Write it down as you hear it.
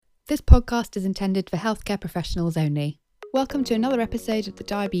This podcast is intended for healthcare professionals only. Welcome to another episode of the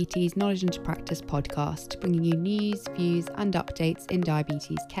Diabetes Knowledge and Practice podcast, bringing you news, views and updates in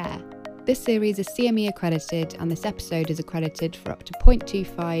diabetes care. This series is CME accredited and this episode is accredited for up to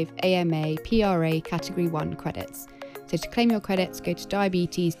 0.25 AMA PRA Category 1 credits. So to claim your credits, go to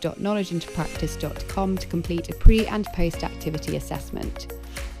diabetes.knowledgeandpractice.com to complete a pre- and post-activity assessment.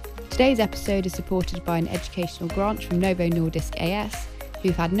 Today's episode is supported by an educational grant from Novo Nordisk AS,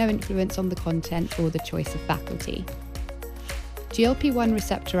 who've had no influence on the content or the choice of faculty. GLP-1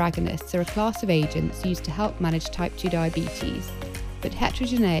 receptor agonists are a class of agents used to help manage type 2 diabetes, but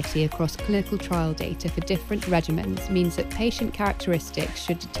heterogeneity across clinical trial data for different regimens means that patient characteristics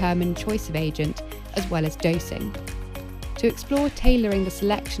should determine choice of agent as well as dosing. To explore tailoring the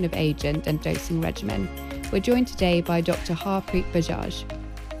selection of agent and dosing regimen, we're joined today by Dr. Harpreet Bajaj.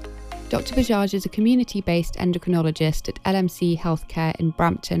 Dr. Bajaj is a community-based endocrinologist at LMC Healthcare in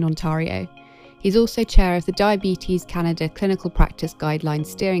Brampton, Ontario. He's also chair of the Diabetes Canada Clinical Practice Guidelines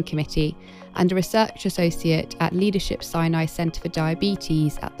Steering Committee and a research associate at Leadership Sinai Centre for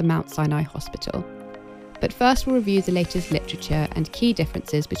Diabetes at the Mount Sinai Hospital. But first we'll review the latest literature and key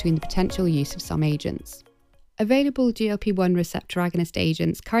differences between the potential use of some agents. Available GLP-1 receptor agonist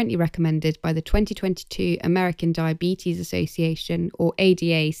agents currently recommended by the 2022 American Diabetes Association or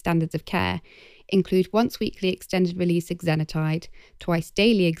ADA Standards of Care include once-weekly extended-release exenatide,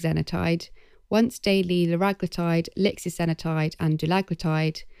 twice-daily exenatide, once-daily liraglutide, lixisenatide and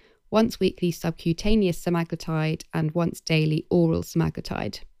dulaglutide, once-weekly subcutaneous semaglutide and once-daily oral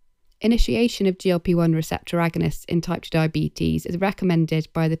semaglutide. Initiation of GLP-1 receptor agonists in type 2 diabetes is recommended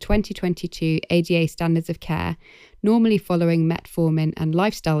by the 2022 ADA Standards of Care, normally following metformin and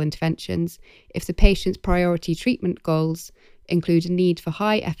lifestyle interventions, if the patient's priority treatment goals include a need for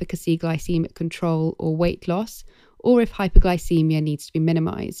high-efficacy glycemic control or weight loss, or if hypoglycemia needs to be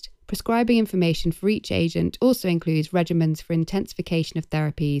minimised. Prescribing information for each agent also includes regimens for intensification of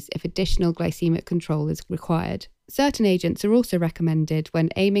therapies if additional glycemic control is required. Certain agents are also recommended when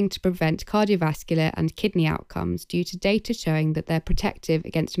aiming to prevent cardiovascular and kidney outcomes due to data showing that they're protective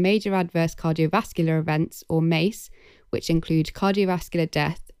against major adverse cardiovascular events, or MACE, which include cardiovascular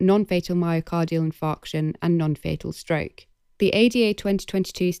death, non-fatal myocardial infarction, and non-fatal stroke. The ADA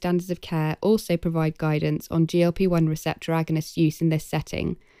 2022 Standards of Care also provide guidance on GLP-1 receptor agonist use in this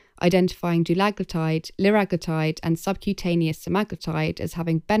setting, identifying dulaglutide, liraglutide and subcutaneous semaglutide as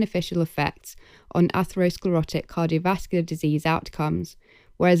having beneficial effects on atherosclerotic cardiovascular disease outcomes,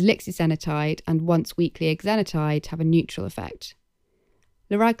 whereas lixisenatide and once-weekly exenatide have a neutral effect.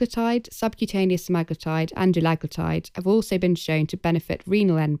 Liraglutide, subcutaneous semaglutide and dulaglutide have also been shown to benefit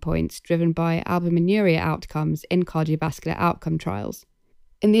renal endpoints driven by albuminuria outcomes in cardiovascular outcome trials.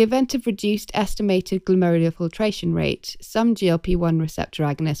 In the event of reduced estimated glomerular filtration rate, some GLP-1 receptor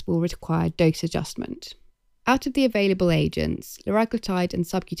agonists will require dose adjustment. Out of the available agents, liraglutide and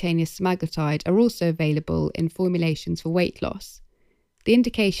subcutaneous semaglutide are also available in formulations for weight loss. The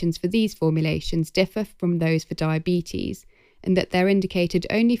indications for these formulations differ from those for diabetes, in that they're indicated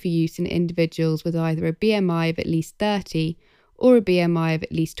only for use in individuals with either a BMI of at least 30 or a BMI of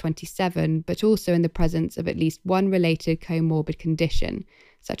at least 27, but also in the presence of at least one related comorbid condition,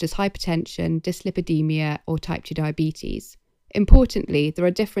 such as hypertension, dyslipidemia, or type 2 diabetes. Importantly, there are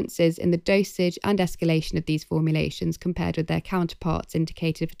differences in the dosage and escalation of these formulations compared with their counterparts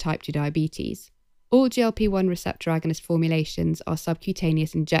indicated for type 2 diabetes. All GLP-1 receptor agonist formulations are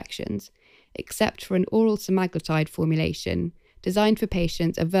subcutaneous injections, except for an oral semaglutide formulation designed for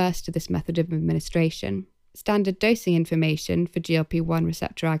patients averse to this method of administration. Standard dosing information for GLP-1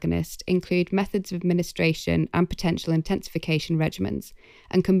 receptor agonists include methods of administration and potential intensification regimens,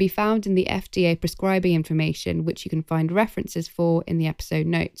 and can be found in the FDA prescribing information, which you can find references for in the episode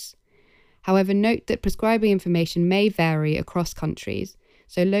notes. However, note that prescribing information may vary across countries,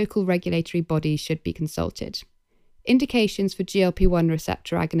 so local regulatory bodies should be consulted. Indications for GLP-1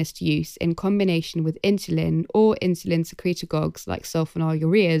 receptor agonist use in combination with insulin or insulin secretagogues like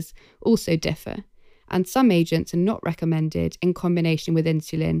sulfonylureas also differ, and some agents are not recommended in combination with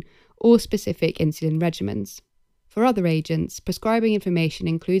insulin or specific insulin regimens. For other agents, prescribing information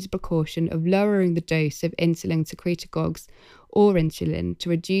includes a precaution of lowering the dose of insulin secretagogues or insulin to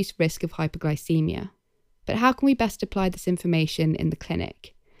reduce risk of hypoglycemia. But how can we best apply this information in the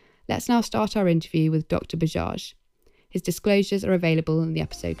clinic? Let's now start our interview with Dr. Bajaj. His disclosures are available in the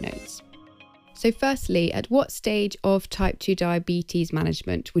episode notes. So firstly, at what stage of type 2 diabetes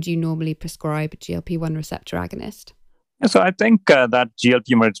management would you normally prescribe a GLP-1 receptor agonist? So I think that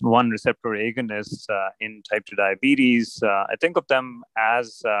GLP-1 receptor agonists in type 2 diabetes, I think of them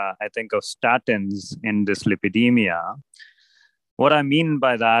as, I think of statins in dyslipidemia. What I mean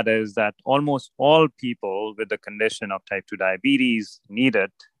by that is that almost all people with the condition of type 2 diabetes need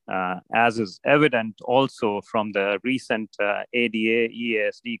it, as is evident also from the recent ADA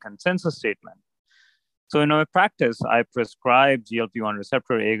EASD consensus statement. So in my practice, I prescribe GLP-1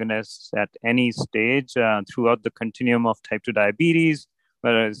 receptor agonists at any stage throughout the continuum of type 2 diabetes,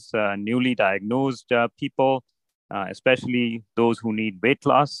 whether it's newly diagnosed people, especially those who need weight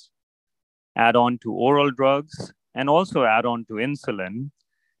loss, add on to oral drugs, and also add on to insulin.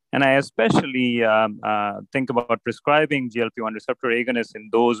 And I especially think about prescribing GLP-1 receptor agonists in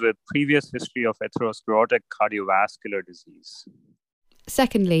those with previous history of atherosclerotic cardiovascular disease.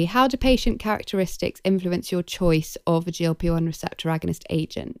 Secondly, how do patient characteristics influence your choice of a GLP-1 receptor agonist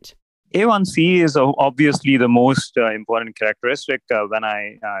agent? A1C is obviously the most important characteristic when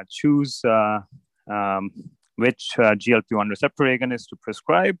I choose which GLP-1 receptor agonist to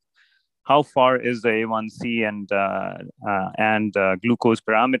prescribe. How far is the A1C and glucose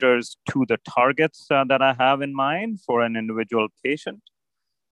parameters to the targets that I have in mind for an individual patient?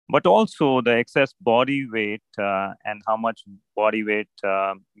 But also the excess body weight and how much body weight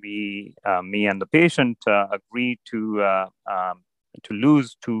me and the patient agree to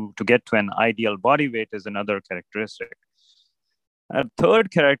lose to get to an ideal body weight is another characteristic. A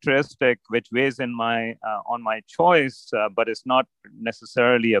third characteristic which weighs in on my choice, but is not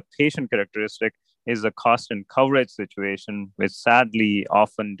necessarily a patient characteristic, is the cost and coverage situation, which sadly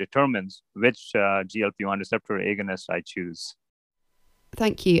often determines which GLP-1 receptor agonist I choose.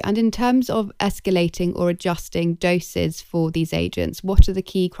 Thank you. And in terms of escalating or adjusting doses for these agents, what are the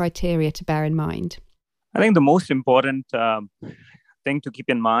key criteria to bear in mind? I think the most important thing to keep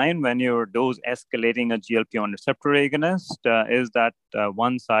in mind when you're dose escalating a GLP-1 receptor agonist is that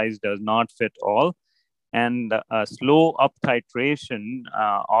one size does not fit all. And a slow up titration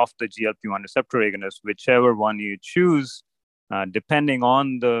of the GLP-1 receptor agonist, whichever one you choose, depending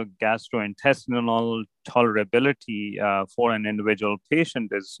on the gastrointestinal tolerability for an individual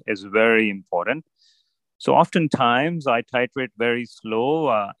patient is very important. So oftentimes I titrate very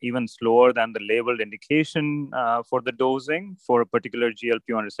slow, even slower than the labeled indication for the dosing for a particular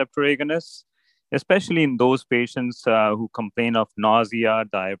GLP-1 receptor agonist, especially in those patients who complain of nausea,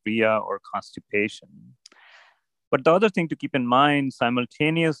 diarrhea, or constipation. But the other thing to keep in mind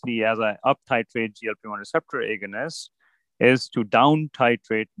simultaneously as I up titrate GLP-1 receptor agonists is to down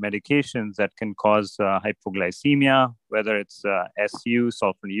titrate medications that can cause hypoglycemia, whether it's SU,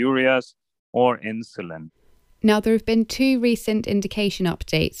 sulfonylureas, or insulin. Now, there have been 2 recent indication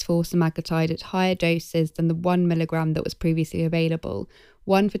updates for semaglutide at higher doses than the 1 milligram that was previously available,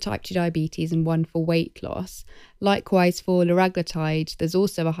 one for type 2 diabetes and one for weight loss. Likewise, for liraglutide, there's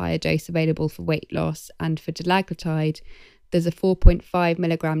also a higher dose available for weight loss, and for dulaglutide, there's a 4.5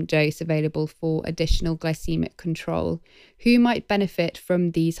 milligram dose available for additional glycemic control. Who might benefit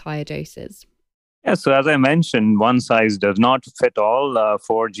from these higher doses? Yeah, so as I mentioned, one size does not fit all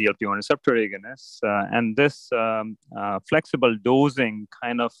for GLP-1 receptor agonists. And this flexible dosing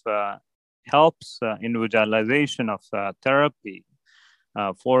kind of helps individualization of therapy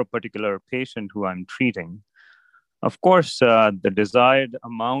for a particular patient who I'm treating. Of course, the desired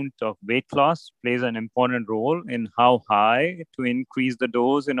amount of weight loss plays an important role in how high to increase the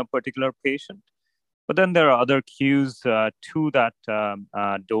dose in a particular patient. But then there are other cues to that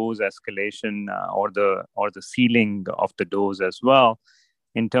dose escalation or the ceiling of the dose as well,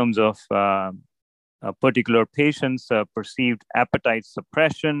 in terms of a particular patient's perceived appetite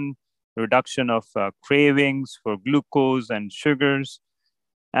suppression, reduction of cravings for glucose and sugars,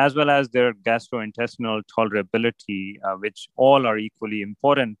 as well as their gastrointestinal tolerability, which all are equally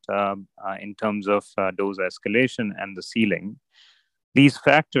important in terms of dose escalation and the ceiling. These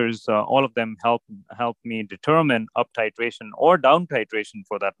factors, all of them help me determine up titration or down titration,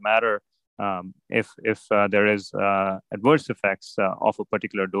 for that matter, if there is adverse effects of a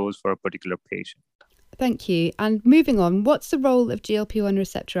particular dose for a particular patient. Thank you. And moving on, what's the role of GLP-1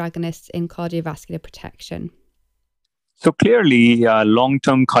 receptor agonists in cardiovascular protection? So clearly,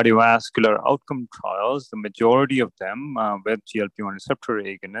 long-term cardiovascular outcome trials, the majority of them with GLP-1 receptor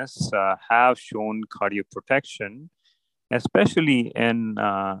agonists have shown cardioprotection, especially in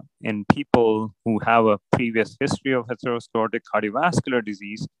people who have a previous history of atherosclerotic cardiovascular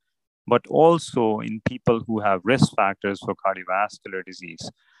disease, but also in people who have risk factors for cardiovascular disease.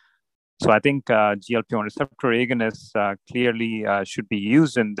 So I think GLP-1 receptor agonists clearly should be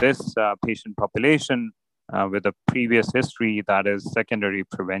used in this patient population with a previous history that is secondary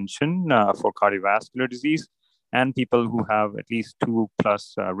prevention for cardiovascular disease, and people who have at least 2+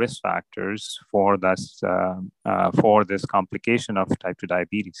 risk factors for this complication of type 2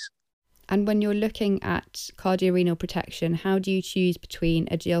 diabetes. And when you're looking at cardiorenal protection, how do you choose between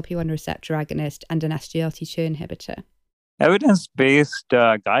a GLP-1 receptor agonist and an SGLT2 inhibitor? Evidence-based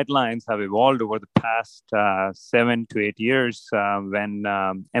guidelines have evolved over the past 7 to 8 years when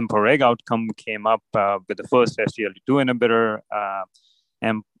EMPA-REG outcome came up with the first SGLT2 inhibitor,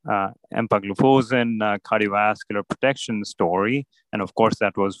 empagliflozin cardiovascular protection story. And of course,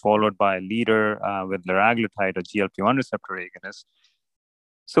 that was followed by a leader with liraglutide, a GLP-1 receptor agonist.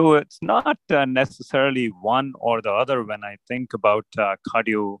 So it's not necessarily one or the other when I think about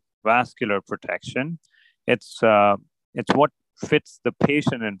cardiovascular protection. It's what fits the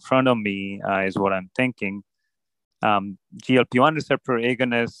patient in front of me is what I'm thinking. GLP-1 receptor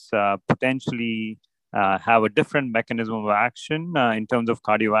agonists potentially have a different mechanism of action in terms of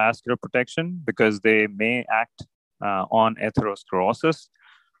cardiovascular protection because they may act on atherosclerosis,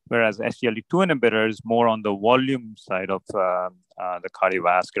 whereas SGLT2 inhibitors more on the volume side of the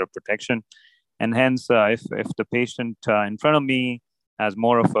cardiovascular protection. And hence, if the patient in front of me has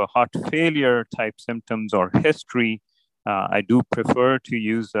more of a heart failure type symptoms or history, I do prefer to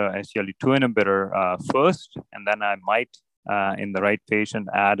use a SGLT2 inhibitor first, and then I might, in the right patient,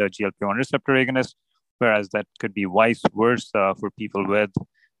 add a GLP-1 receptor agonist, whereas that could be vice versa for people with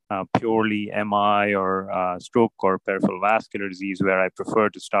purely MI or stroke or peripheral vascular disease, where I prefer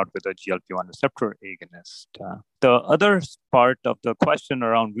to start with a GLP-1 receptor agonist. The other part of the question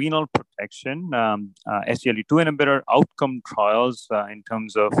around renal protection, SGLT2 inhibitor outcome trials in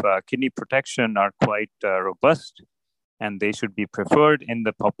terms of kidney protection are quite robust, and they should be preferred in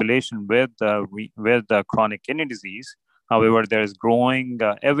the population with chronic kidney disease. However, there is growing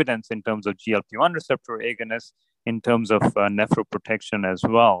evidence in terms of GLP-1 receptor agonists in terms of nephroprotection as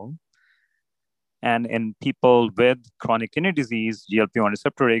well. And in people with chronic kidney disease, GLP-1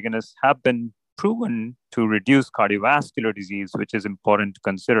 receptor agonists have been proven to reduce cardiovascular disease, which is important to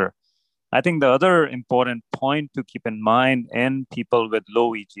consider. I think the other important point to keep in mind in people with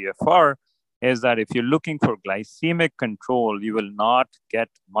low eGFR is that if you're looking for glycemic control, you will not get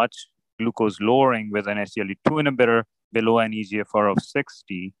much glucose lowering with an SGLT2 inhibitor below an eGFR of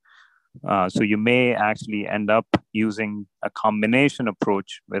 60. So you may actually end up using a combination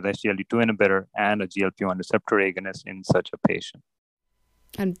approach with SGLT2 inhibitor and a GLP-1 receptor agonist in such a patient.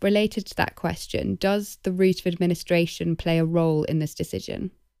 And related to that question, does the route of administration play a role in this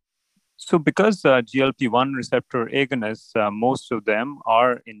decision? So because GLP-1 receptor agonists, most of them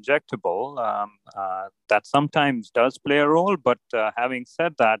are injectable, that sometimes does play a role. But having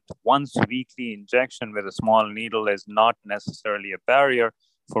said that, once weekly injection with a small needle is not necessarily a barrier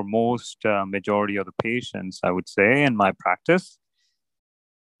for most majority of the patients, I would say, in my practice.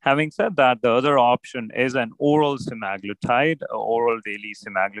 Having said that, the other option is an oral semaglutide, oral daily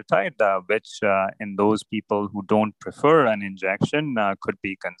semaglutide, which in those people who don't prefer an injection could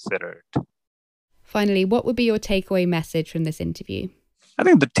be considered. Finally, what would be your takeaway message from this interview? I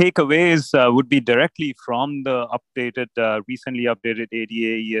think the takeaways would be directly from the recently updated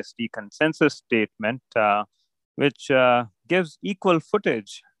ADA-ESD consensus statement, which gives equal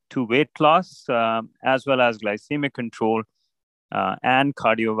footage to weight loss as well as glycemic control and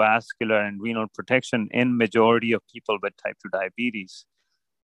cardiovascular and renal protection in majority of people with type 2 diabetes.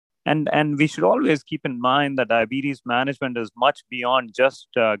 And we should always keep in mind that diabetes management is much beyond just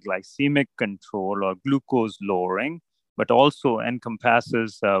glycemic control or glucose lowering, but also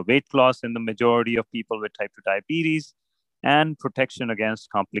encompasses weight loss in the majority of people with type 2 diabetes and protection against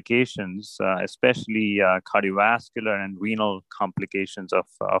complications, especially cardiovascular and renal complications of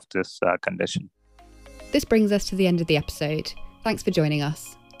this condition. This brings us to the end of the episode. Thanks for joining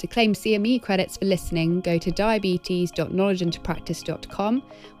us. To claim CME credits for listening, go to diabetes.knowledgeintopractice.com,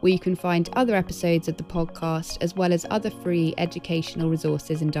 where you can find other episodes of the podcast, as well as other free educational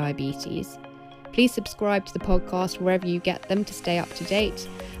resources in diabetes. Please subscribe to the podcast wherever you get them to stay up to date,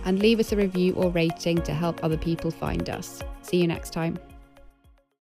 and leave us a review or rating to help other people find us. See you next time.